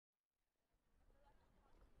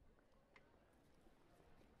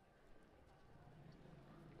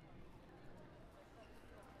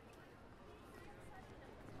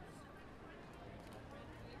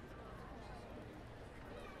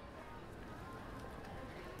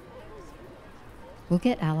We'll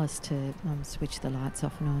get Alice to switch the lights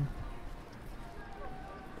off and on.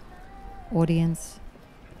 Audience,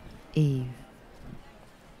 Eve.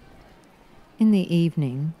 In the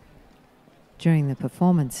evening, during the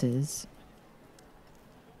performances,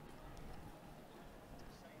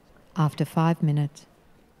 after 5 minutes,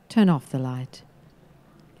 turn off the light.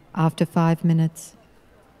 After 5 minutes,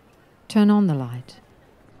 turn on the light.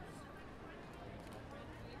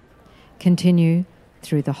 Continue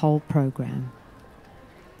through the whole program.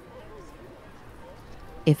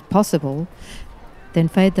 If possible, then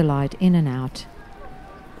fade the light in and out,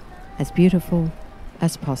 as beautiful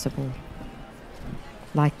as possible,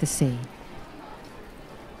 like the sea.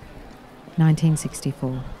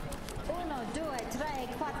 1964.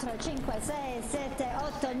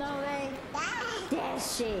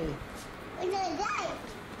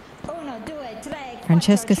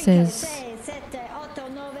 Francesca says,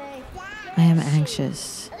 I am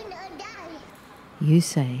anxious. You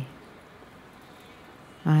say,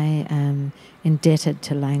 I am indebted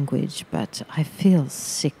to language, but I feel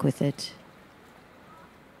sick with it.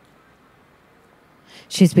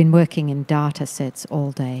 She's been working in data sets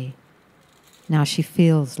all day. Now she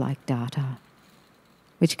feels like data,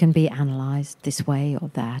 which can be analysed this way or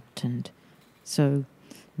that, and so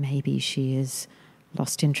maybe she is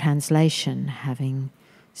lost in translation, having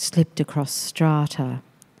slipped across strata,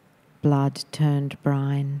 blood turned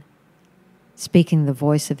brine, speaking the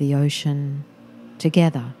voice of the ocean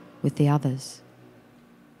together with the others.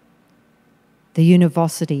 The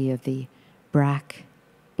univocity of the brack,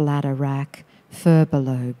 bladder rack,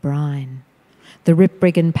 furbelow brine, the rip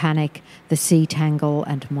brigand panic, the sea tangle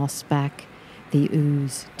and moss back, the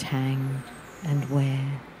ooze tang and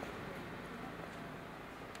wear.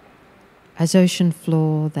 As ocean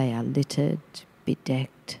floor they are littered,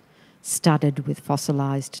 bedecked, studded with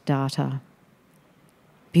fossilized data,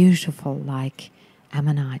 beautiful like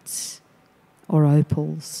ammonites or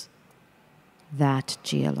opals. That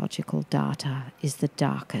geological data is the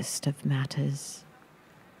darkest of matters.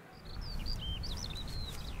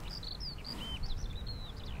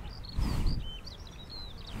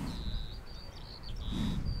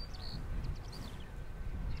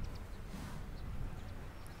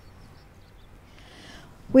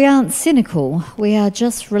 We aren't cynical, we are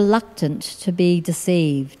just reluctant to be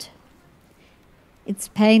deceived. It's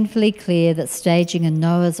painfully clear that staging a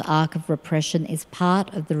Noah's Ark of repression is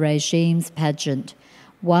part of the regime's pageant.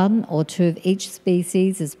 One or two of each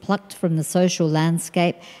species is plucked from the social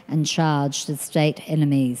landscape and charged as state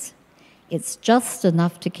enemies. It's just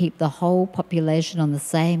enough to keep the whole population on the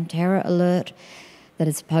same terror alert that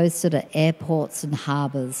is posted at airports and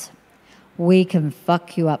harbours. We can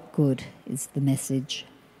fuck you up good, is the message.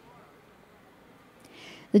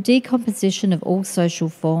 The decomposition of all social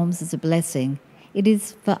forms is a blessing. It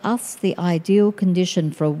is for us the ideal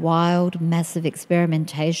condition for a wild, massive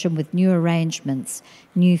experimentation with new arrangements,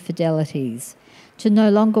 new fidelities. To no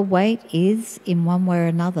longer wait is, in one way or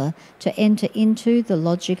another, to enter into the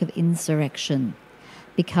logic of insurrection.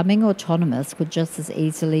 Becoming autonomous could just as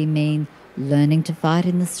easily mean learning to fight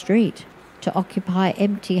in the street, to occupy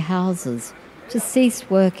empty houses, to cease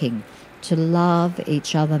working, to love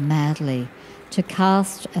each other madly, to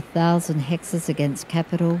cast 1,000 hexes against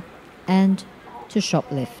capital, and to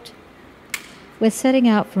shoplift. We're setting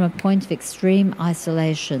out from a point of extreme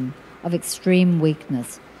isolation, of extreme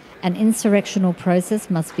weakness. An insurrectional process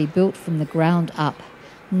must be built from the ground up.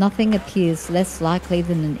 Nothing appears less likely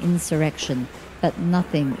than an insurrection, but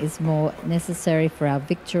nothing is more necessary for our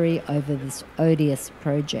victory over this odious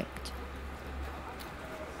project.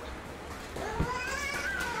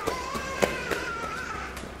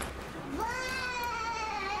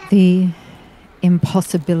 The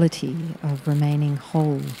impossibility of remaining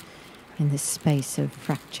whole in this space of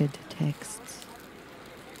fractured texts.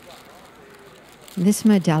 This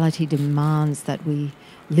modality demands that we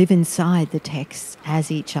live inside the texts as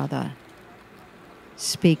each other,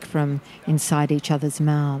 speak from inside each other's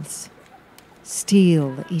mouths,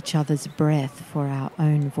 steal each other's breath for our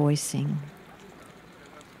own voicing,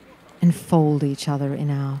 enfold each other in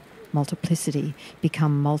our multiplicity,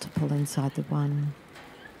 become multiple inside the one.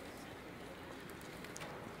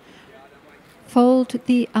 Fold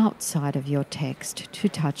the outside of your text to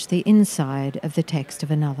touch the inside of the text of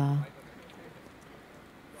another.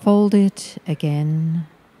 Fold it again,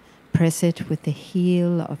 press it with the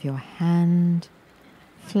heel of your hand,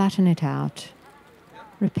 flatten it out,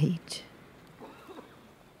 repeat.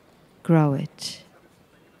 Grow it.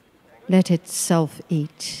 Let it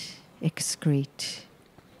self-eat, excrete.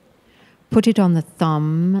 Put it on the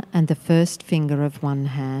thumb and the first finger of one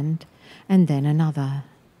hand, and then another.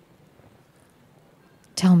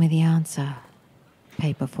 Tell me the answer.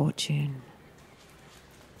 Paper fortune.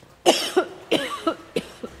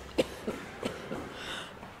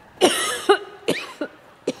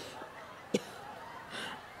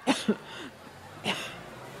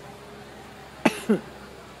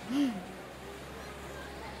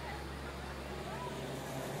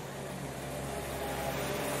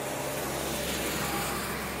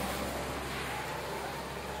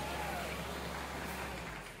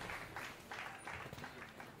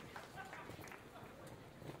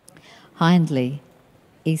 Hindley,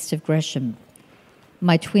 east of Gresham.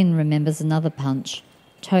 My twin remembers another punch.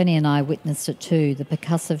 Tony and I witnessed it too, the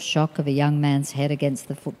percussive shock of a young man's head against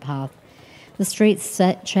the footpath. The streets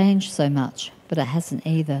change so much, but it hasn't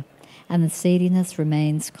either, and the seediness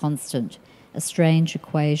remains constant, a strange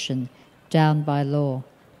equation, down by law,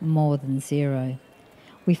 more than zero.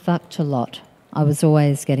 We fucked a lot. I was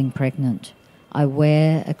always getting pregnant. I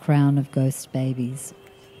wear a crown of ghost babies.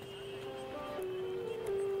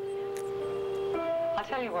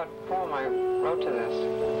 I'll tell you what poem I wrote to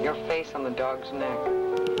this. Your face on the dog's neck.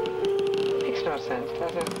 Makes no sense,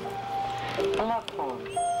 does it? A love poem.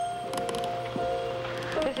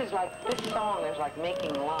 This song is like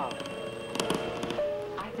making love.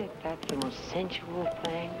 I think that's the most sensual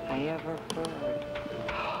thing I ever heard.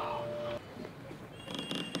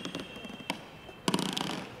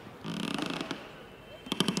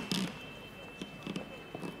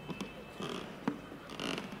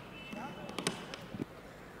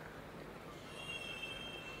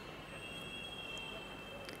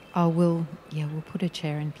 Oh, we'll put a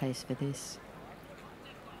chair in place for this.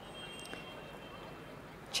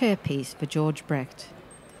 Chair piece for George Brecht.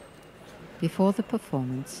 Before the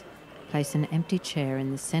performance, place an empty chair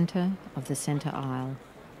in the centre of the centre aisle,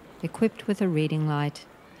 equipped with a reading light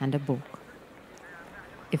and a book.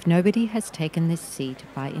 If nobody has taken this seat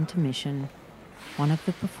by intermission, one of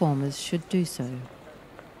the performers should do so.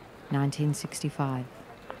 1965.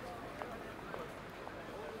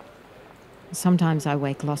 Sometimes I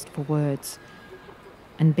wake lost for words,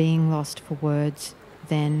 and being lost for words,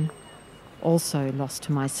 then also lost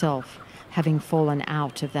to myself, having fallen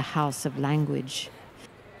out of the house of language.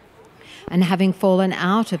 And having fallen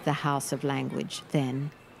out of the house of language,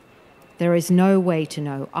 then, there is no way to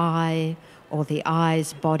know I or the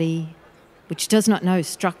I's body, which does not know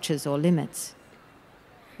structures or limits.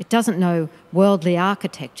 It doesn't know worldly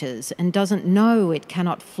architectures and doesn't know it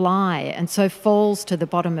cannot fly, and so falls to the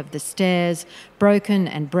bottom of the stairs, broken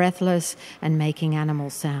and breathless and making animal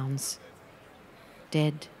sounds.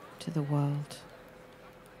 Dead to the world.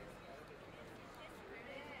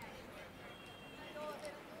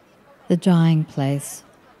 The Dying Place,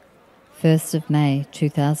 1st of May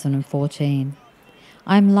 2014.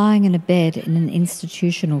 I'm lying in a bed in an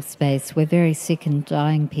institutional space where very sick and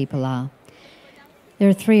dying people are. There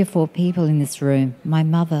are 3 or 4 people in this room, my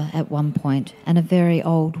mother at one point, and a very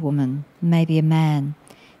old woman, maybe a man.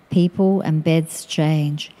 People and beds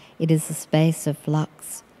change. It is a space of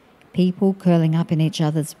flux. People curling up in each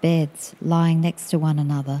other's beds, lying next to one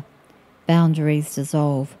another. Boundaries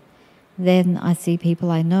dissolve. Then I see people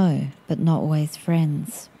I know, but not always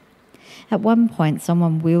friends. At one point,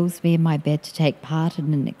 someone wheels me in my bed to take part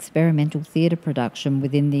in an experimental theatre production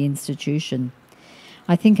within the institution.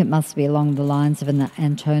 I think it must be along the lines of an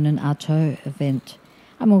Antonin Artaud event.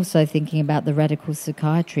 I'm also thinking about the radical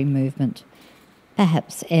psychiatry movement.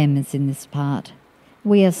 Perhaps M is in this part.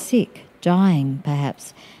 We are sick, dying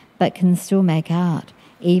perhaps, but can still make art,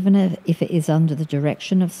 even if it is under the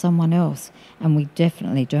direction of someone else, and we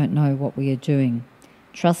definitely don't know what we are doing.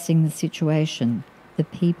 Trusting the situation, the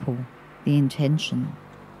people, the intention.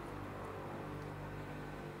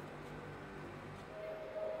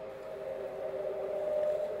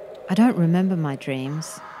 I don't remember my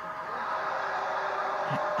dreams.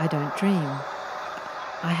 I don't dream.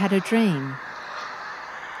 I had a dream.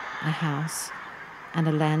 A house and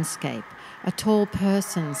a landscape. A tall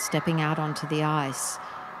person stepping out onto the ice,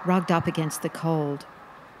 rugged up against the cold.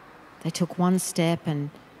 They took one step, and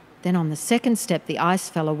then on the second step the ice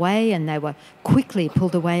fell away and they were quickly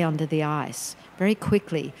pulled away onto the ice. Very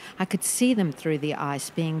quickly. I could see them through the ice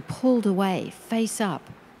being pulled away, face up.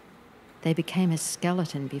 They became a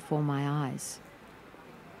skeleton before my eyes.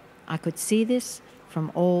 I could see this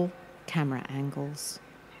from all camera angles.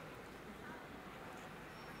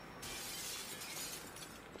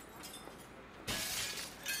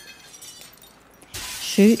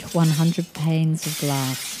 Shoot 100 panes of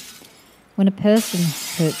glass. When a person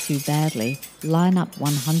hurts you badly, line up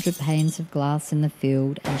 100 panes of glass in the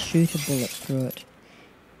field and shoot a bullet through it.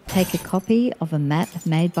 Take a copy of a map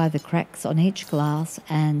made by the cracks on each glass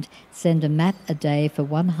and send a map a day for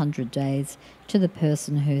 100 days to the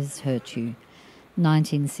person who has hurt you.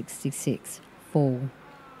 1966, Fall.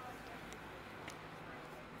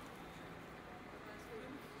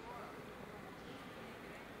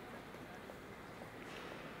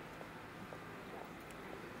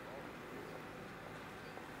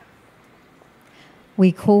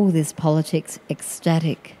 We call this politics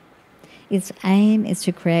ecstatic. Its aim is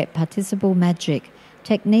to create participable magic,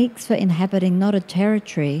 techniques for inhabiting not a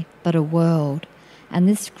territory but a world, and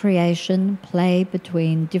this creation, play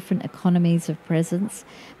between different economies of presence,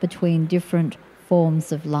 between different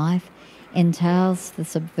forms of life, entails the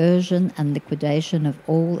subversion and liquidation of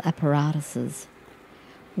all apparatuses.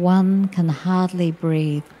 One can hardly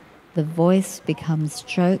breathe, the voice becomes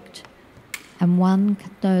choked, and one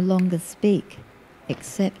can no longer speak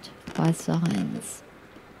except by signs.